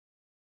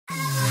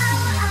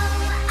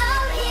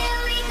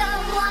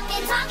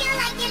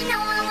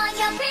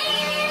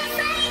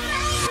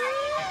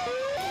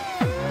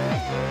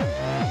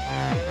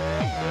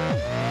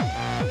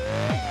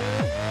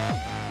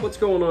What's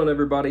going on,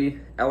 everybody?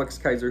 Alex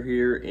Kaiser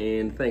here,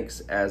 and thanks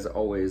as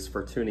always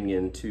for tuning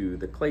in to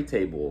the Clay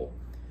Table.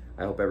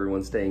 I hope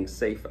everyone's staying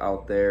safe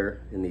out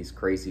there in these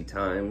crazy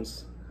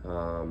times.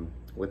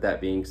 With that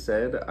being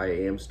said, I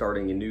am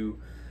starting a new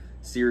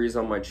series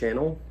on my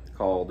channel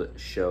called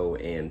Show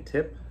and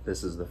Tip.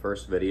 This is the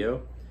first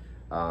video.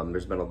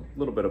 There's been a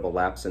little bit of a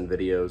lapse in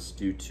videos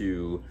due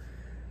to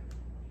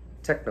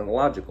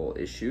technological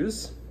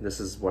issues. This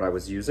is what I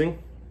was using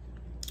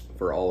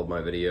for all of my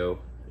video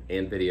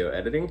and video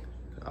editing.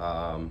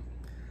 An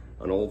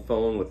old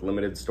phone with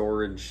limited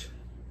storage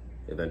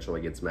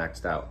eventually gets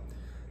maxed out.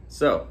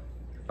 So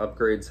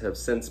upgrades have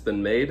since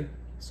been made,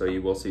 so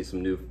you will see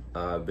some new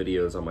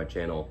videos on my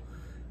channel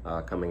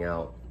coming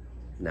out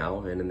now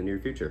and in the near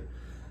future.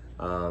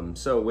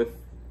 So with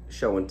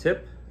Show and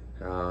Tip,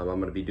 I'm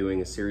going to be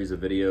doing a series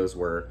of videos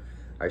where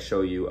I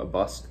show you a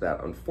bust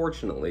that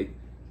unfortunately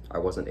I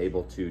wasn't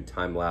able to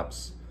time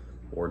lapse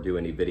or do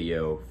any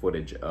video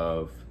footage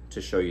of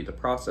to show you the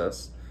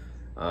process.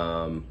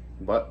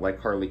 But like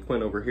Harley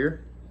Quinn over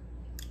here,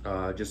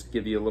 just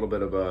give you a little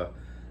bit of a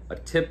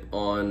tip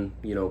on,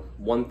 you know,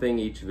 one thing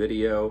each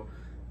video,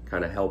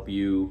 kind of help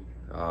you,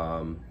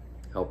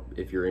 help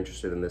if you're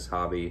interested in this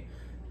hobby,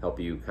 help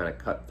you kind of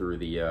cut through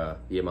the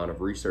amount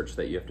of research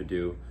that you have to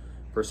do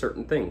for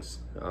certain things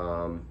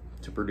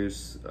to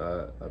produce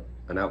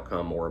an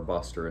outcome or a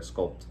bust or a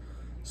sculpt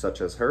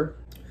such as her.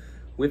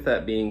 With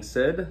that being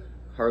said,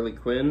 Harley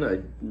Quinn,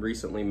 I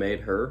recently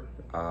made her.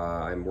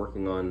 I'm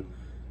working on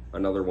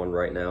another one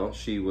right now.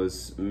 She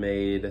was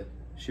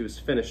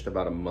finished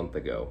about a month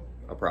ago,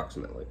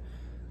 approximately.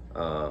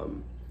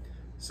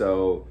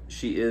 So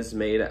she is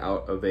made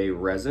out of a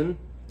resin,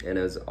 and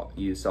as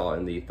you saw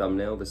in the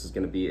thumbnail, this is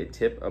going to be a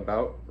tip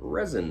about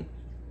resin.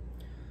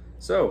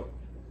 So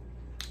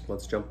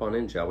let's jump on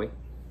in, shall we?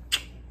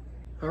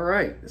 All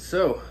right,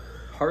 so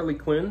Harley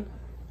Quinn,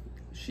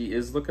 she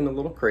is looking a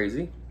little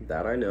crazy,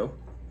 that I know.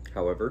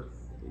 However,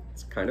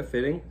 it's kind of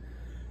fitting.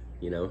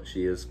 You know,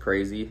 she is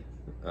crazy.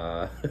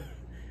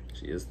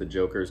 She is the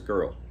Joker's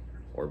girl,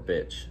 or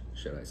bitch,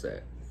 should I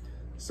say.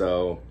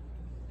 So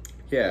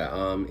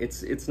yeah,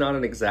 it's not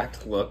an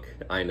exact look.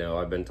 I know,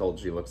 I've been told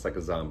she looks like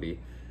a zombie,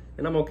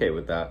 and I'm okay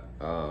with that.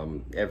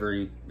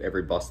 Every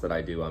bust that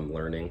I do, I'm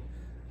learning.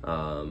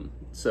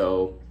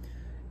 So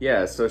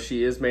yeah, so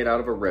she is made out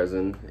of a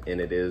resin, and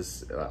it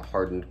is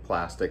hardened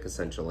plastic,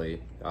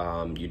 essentially.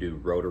 You do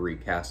rotary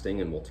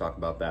casting, and we'll talk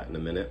about that in a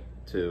minute,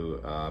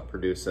 to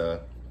produce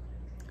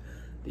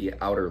the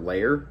outer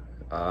layer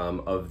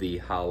of the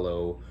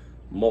hollow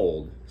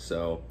mold.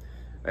 So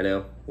I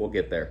know we'll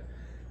get there.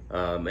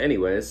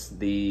 Anyways,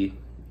 the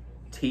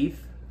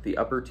teeth, the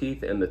upper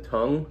teeth and the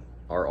tongue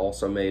are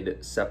also made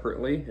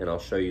separately, and I'll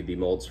show you the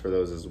molds for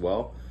those as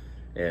well.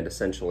 And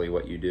essentially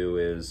what you do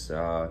is,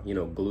 you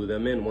know, glue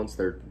them in once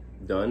they're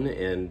done,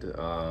 and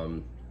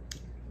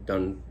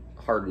done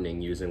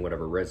hardening using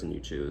whatever resin you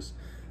choose.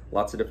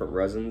 Lots of different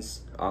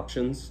resins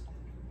options.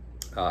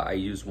 I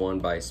use one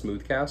by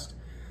Smoothcast,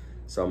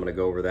 so I'm going to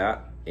go over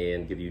that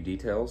and give you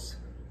details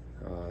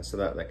so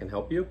that can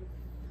help you.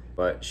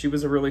 But she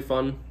was a really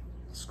fun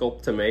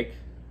sculpt to make.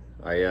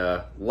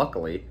 I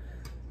luckily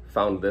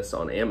found this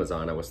on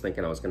Amazon. I was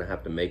thinking I was going to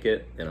have to make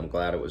it, and I'm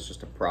glad it was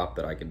just a prop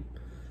that I could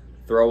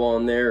throw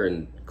on there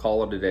and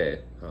call it a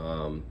day.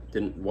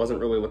 Wasn't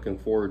really looking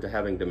forward to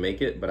having to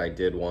make it, but I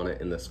did want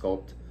it in the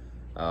sculpt.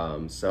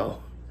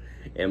 So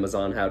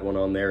Amazon had one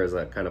on there as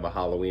a kind of a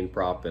Halloween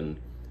prop, and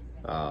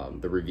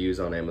the reviews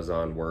on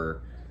Amazon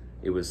were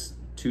it was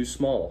too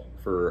small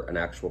for an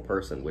actual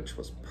person, which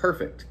was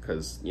perfect,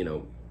 because, you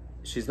know,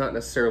 she's not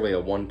necessarily a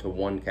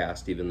one-to-one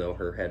cast, even though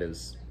her head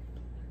is,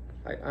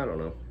 I don't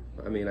know,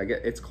 I mean, I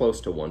get it's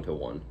close to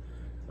one-to-one.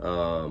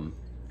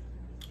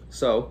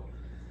 So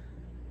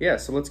yeah,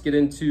 so let's get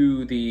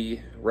into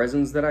the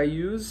resins that I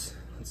use.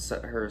 Let's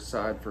set her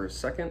aside for a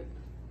second.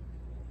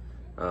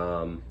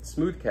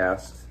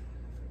 Smoothcast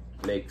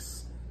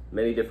makes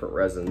many different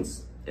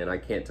resins, and I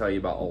can't tell you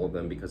about all of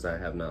them because I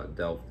have not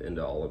delved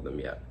into all of them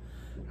yet.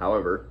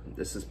 However,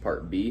 this is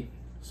part B,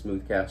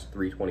 Smoothcast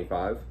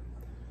 325,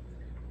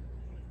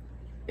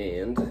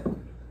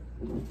 and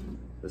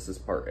this is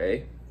part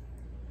A.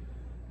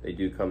 They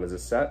do come as a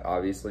set,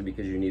 obviously,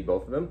 because you need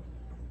both of them.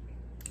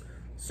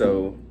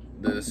 So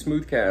the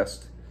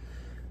Smoothcast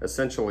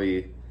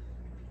essentially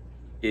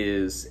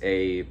is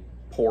a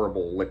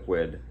pourable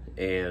liquid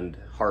and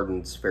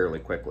hardens fairly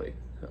quickly.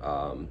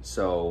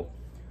 So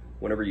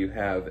whenever you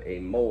have a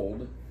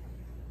mold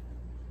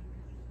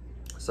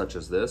such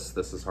as this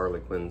is Harley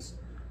Quinn's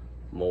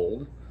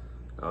mold.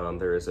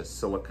 There is a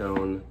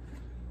silicone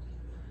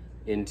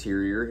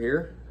interior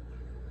here,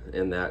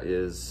 and that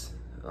is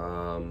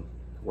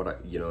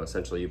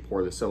essentially you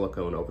pour the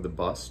silicone over the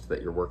bust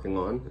that you're working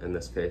on, in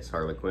this case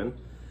Harley Quinn.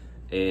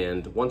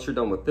 And once you're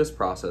done with this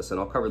process, and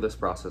I'll cover this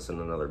process in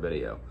another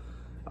video,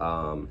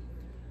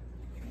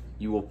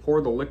 you will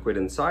pour the liquid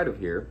inside of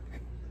here,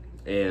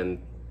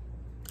 and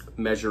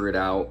measure it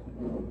out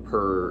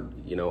per,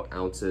 you know,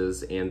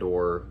 ounces and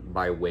or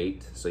by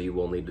weight. So you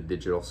will need a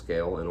digital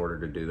scale in order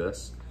to do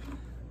this.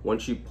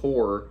 Once you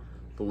pour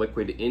the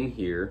liquid in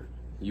here,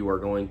 you are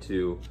going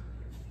to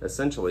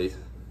essentially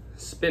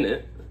spin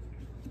it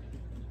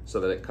so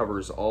that it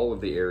covers all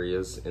of the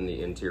areas in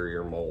the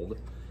interior mold,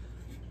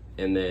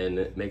 and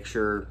then make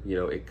sure, you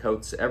know, it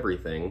coats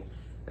everything,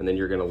 and then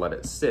you're gonna let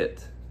it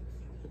sit,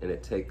 and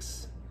it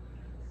takes,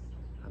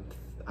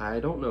 I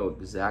don't know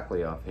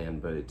exactly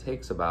offhand, but it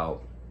takes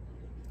about,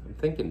 I'm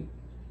thinking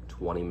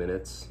 20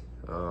 minutes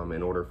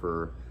in order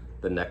for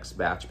the next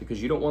batch,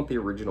 because you don't want the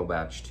original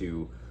batch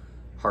to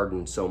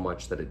harden so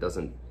much that it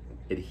doesn't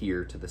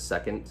adhere to the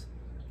second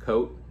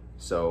coat.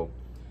 So,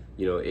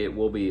 you know, it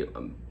will be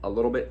a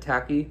little bit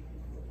tacky,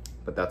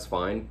 but that's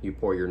fine. You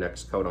pour your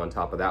next coat on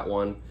top of that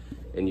one,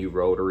 and you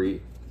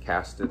rotary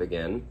cast it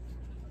again.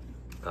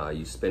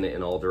 You spin it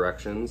in all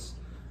directions,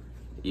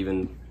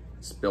 even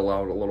spill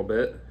out a little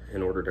bit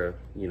in order to,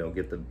 you know,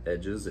 get the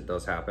edges. It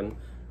does happen.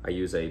 I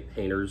use a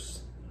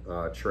painter's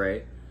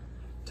tray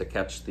to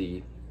catch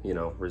the, you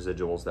know,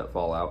 residuals that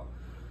fall out.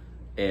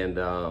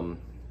 And,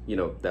 you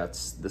know,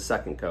 that's the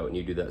second coat, and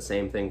you do that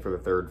same thing for the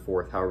third,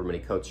 fourth, however many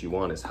coats you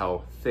want, is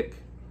how thick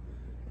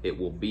it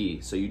will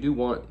be. So you do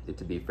want it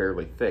to be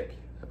fairly thick.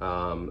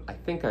 I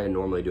think I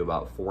normally do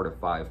about 4 to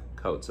 5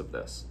 coats of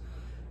this.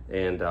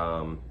 And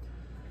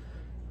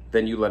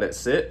then you let it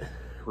sit,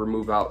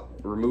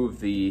 remove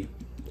the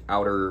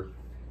outer,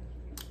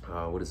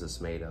 what is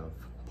this made of?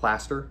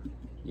 Plaster.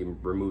 You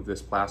remove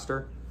this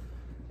plaster,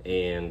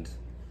 and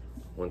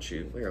once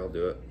you, here, I'll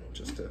do it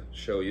just to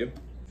show you.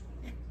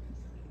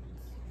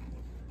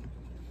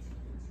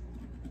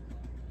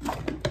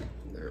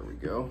 There we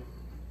go.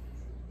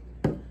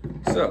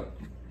 So,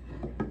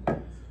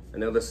 I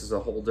know this is a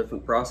whole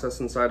different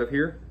process inside of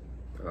here.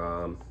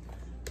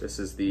 This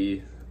is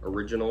the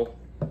original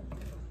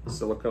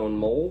silicone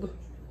mold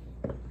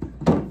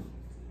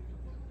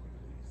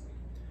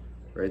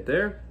right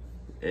there.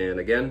 And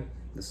again,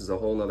 this is a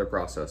whole nother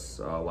process.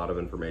 A lot of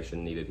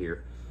information needed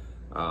here.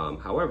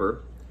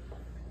 However,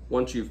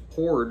 once you've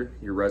poured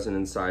your resin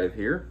inside of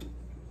here,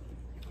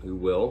 you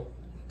will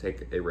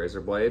take a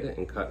razor blade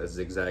and cut a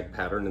zigzag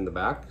pattern in the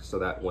back, so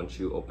that once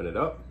you open it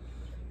up,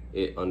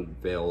 it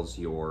unveils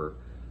your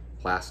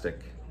plastic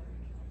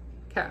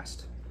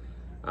cast.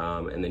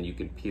 And then you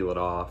can peel it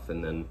off,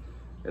 and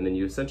then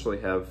you essentially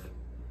have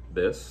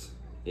this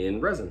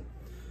in resin.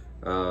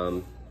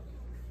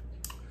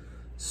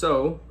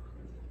 So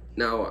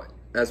now,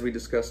 as we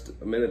discussed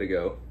a minute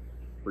ago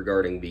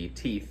regarding the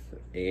teeth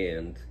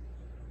and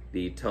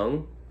the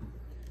tongue,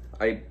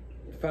 I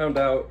found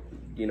out,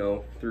 you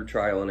know, through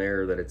trial and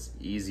error, that it's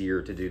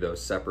easier to do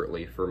those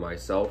separately for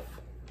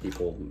myself.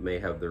 People may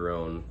have their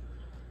own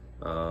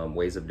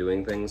ways of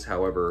doing things.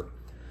 However,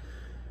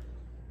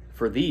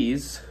 for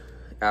these,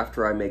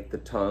 after I make the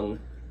tongue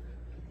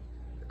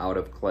out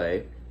of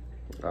clay,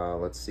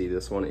 let's see,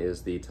 this one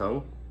is the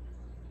tongue.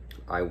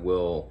 I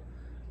will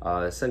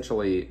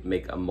essentially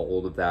make a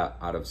mold of that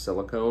out of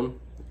silicone,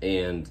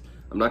 and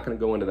I'm not going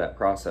to go into that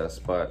process,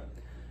 but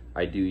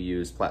I do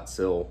use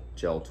Platsil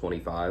Gel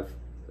 25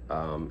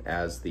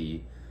 as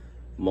the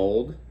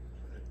mold,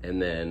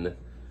 and then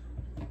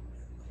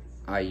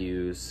I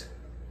use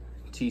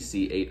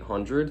TC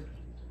 800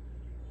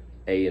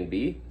 A and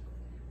B,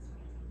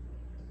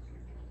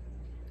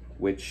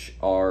 which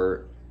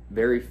are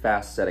very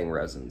fast setting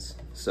resins.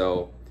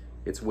 So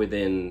it's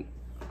within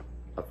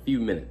a few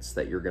minutes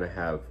that you're gonna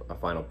have a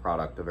final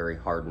product, a very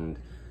hardened.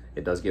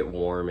 It does get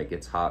warm, it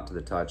gets hot to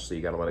the touch, so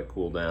you gotta let it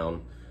cool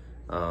down.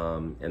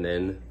 And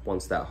then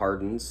once that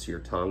hardens, your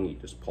tongue, you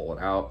just pull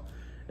it out.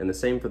 And the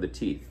same for the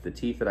teeth. The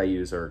teeth that I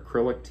use are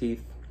acrylic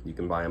teeth. You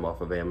can buy them off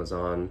of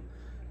Amazon.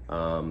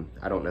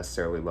 I don't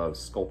necessarily love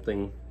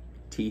sculpting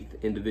teeth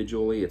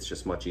individually. It's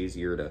just much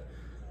easier to,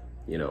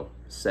 you know,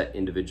 set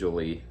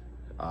individually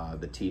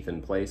the teeth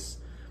in place.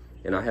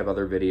 And I have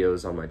other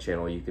videos on my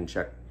channel. You can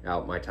check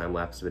out my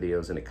time-lapse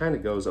videos, and it kind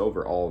of goes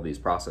over all of these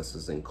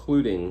processes,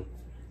 including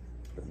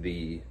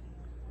the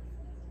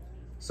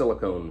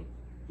silicone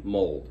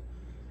mold.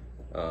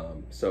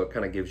 So it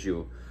kind of gives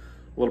you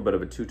a little bit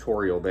of a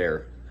tutorial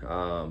there.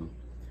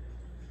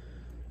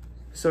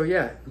 So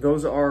yeah,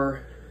 those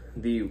are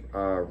the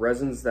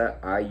resins that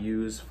I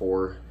use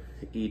for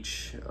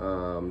each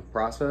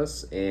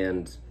process.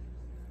 And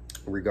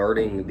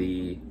regarding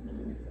the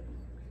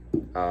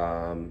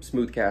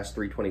Smoothcast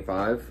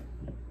 325,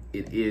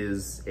 it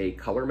is a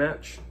color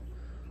match.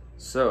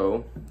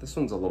 So this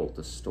one's a little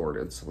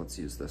distorted, so let's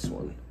use this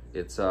one.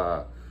 It's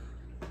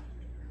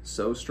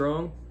So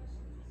Strong.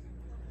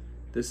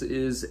 This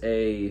is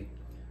a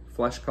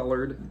flesh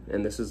colored,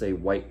 and this is a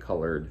white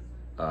colored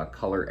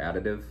color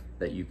additive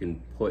that you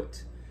can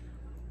put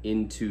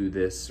into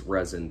this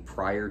resin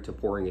prior to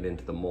pouring it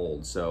into the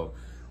mold. So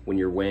when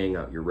you're weighing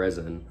out your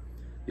resin,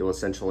 you'll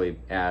essentially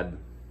add,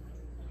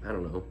 I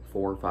don't know,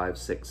 4, 5,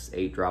 6,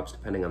 8 drops,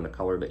 depending on the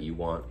color that you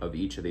want of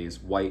each of these.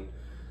 White,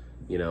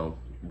 you know,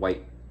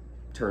 white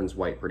turns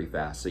white pretty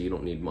fast, so you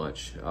don't need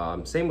much.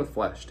 Same with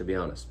flesh, to be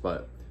honest,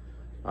 but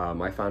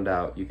I found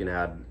out you can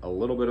add a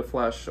little bit of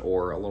flesh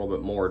or a little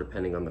bit more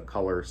depending on the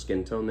color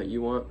skin tone that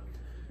you want.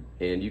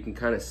 And you can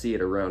kind of see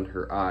it around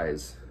her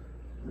eyes,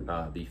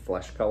 the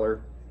flesh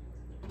color.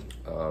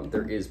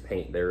 There is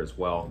paint there as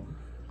well,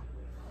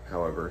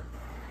 however.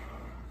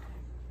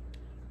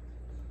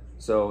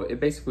 So it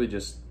basically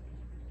just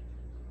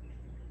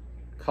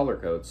color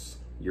coats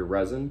your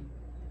resin,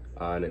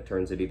 and it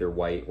turns it either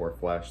white or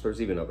flesh.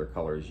 There's even other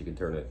colors. You can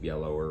turn it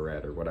yellow or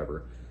red or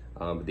whatever.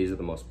 But these are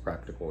the most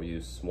practical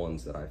use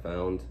ones that I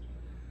found.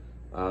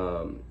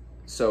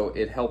 So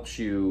it helps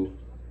you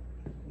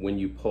when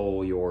you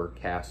pull your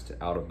cast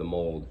out of the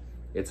mold.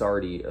 It's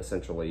already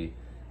essentially,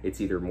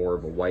 it's either more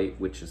of a white,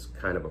 which is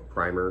kind of a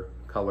primer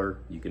color.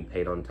 You can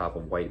paint on top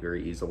of white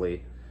very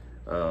easily,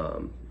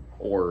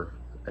 or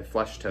a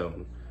flesh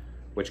tone,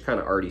 which kind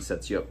of already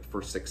sets you up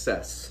for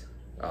success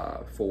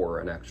for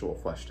an actual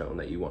flesh tone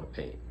that you want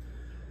to paint.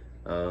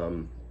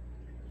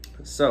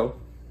 So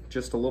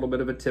just a little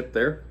bit of a tip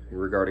there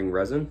regarding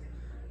resin.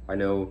 I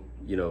know,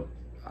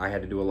 I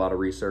had to do a lot of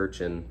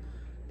research and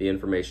the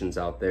information's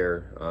out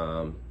there.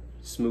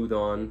 Smooth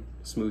On,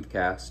 Smooth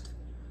Cast,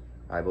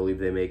 I believe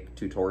they make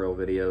tutorial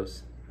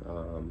videos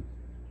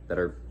that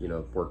are,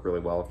 work really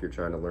well if you're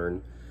trying to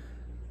learn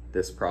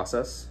this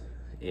process.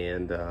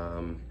 And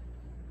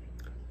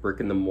Brick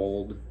in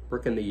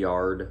the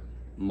Yard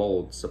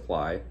Mold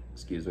Supply,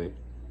 excuse me.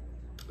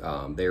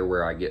 They're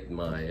where I get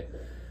my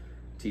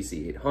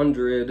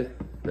TC800.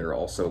 They're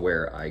also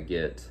where I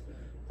get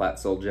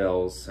Platsil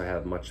gels. I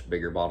have much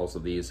bigger bottles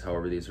of these,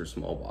 however these are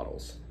small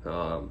bottles.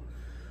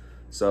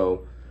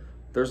 So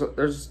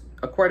there's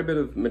quite a bit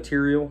of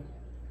material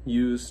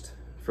used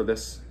for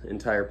this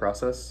entire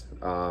process,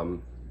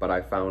 but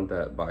I found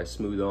that by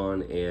Smooth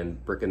On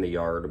and Brick in the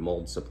Yard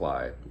Mold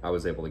Supply, I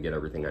was able to get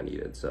everything I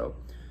needed. So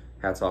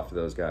hats off to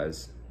those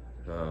guys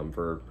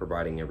for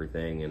providing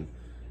everything, and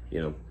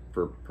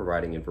for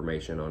providing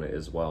information on it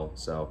as well.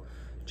 So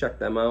check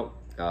them out.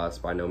 It's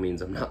by no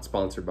means I'm not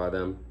sponsored by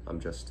them. I'm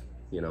just,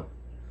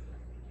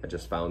 I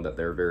just found that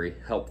they're very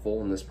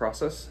helpful in this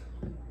process.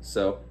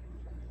 So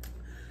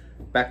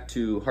back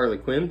to Harley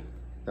Quinn.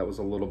 That was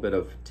a little bit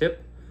of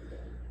tip.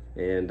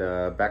 And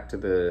back to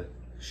the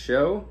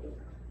show.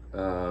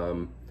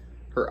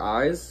 Her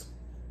eyes,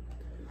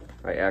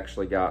 I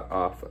actually got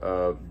off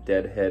of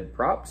Deadhead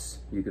Props.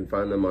 You can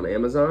find them on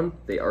Amazon.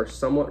 They are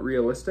somewhat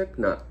realistic,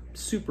 not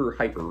super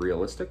hyper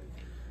realistic,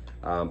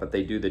 but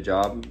they do the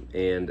job.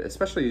 And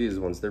especially these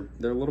ones, they're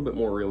a little bit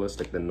more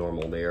realistic than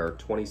normal. They are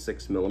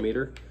 26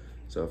 millimeter.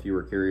 So if you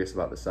were curious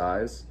about the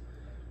size,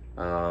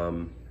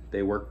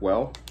 they work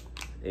well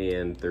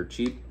and they're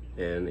cheap,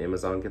 and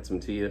Amazon gets them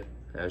to you,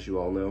 as you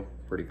all know,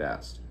 pretty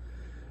fast.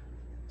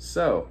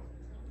 So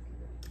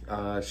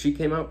she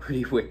came out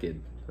pretty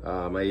wicked.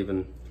 I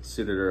even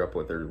suited her up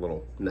with her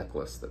little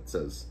necklace that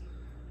says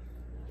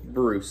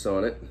Bruce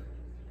on it.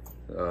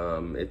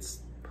 It's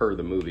per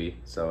the movie,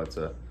 so it's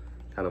a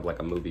kind of like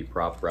a movie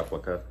prop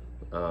replica.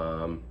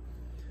 And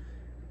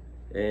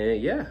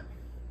yeah,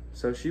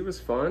 so she was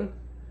fun.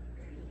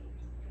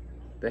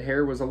 The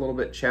hair was a little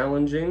bit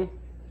challenging,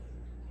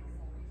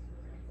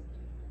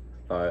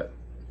 but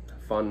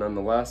fun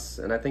nonetheless,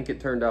 and I think it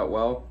turned out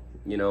well.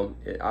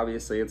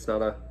 Obviously it's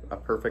not a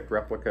perfect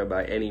replica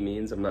by any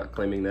means. I'm not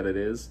claiming that it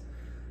is,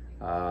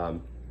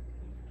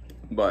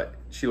 but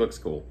she looks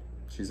cool.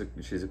 She's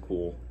a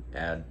cool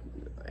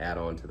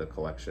add-on to the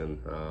collection,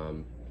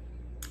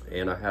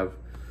 and I have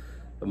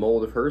the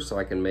mold of her so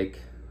I can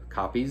make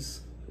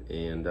copies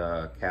and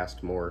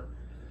cast more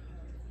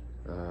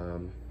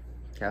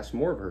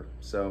of her.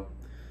 So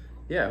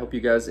yeah, I hope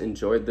you guys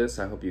enjoyed this.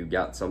 I hope you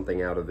got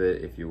something out of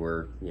it if you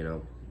were,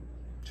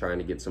 trying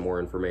to get some more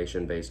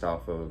information based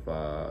off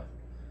of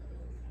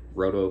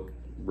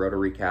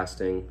rotary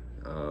casting.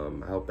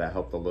 I hope that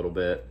helped a little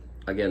bit.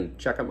 Again,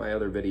 check out my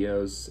other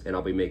videos, and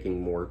I'll be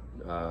making more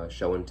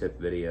show and tip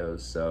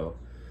videos, so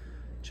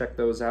check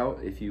those out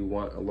if you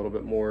want a little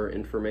bit more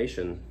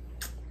information.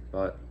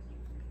 But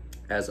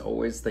as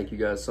always, thank you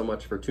guys so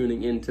much for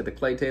tuning in to the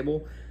Clay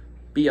Table.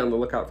 Be on the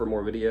lookout for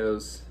more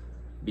videos.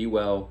 Be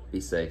well, be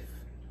safe.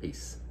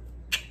 Peace.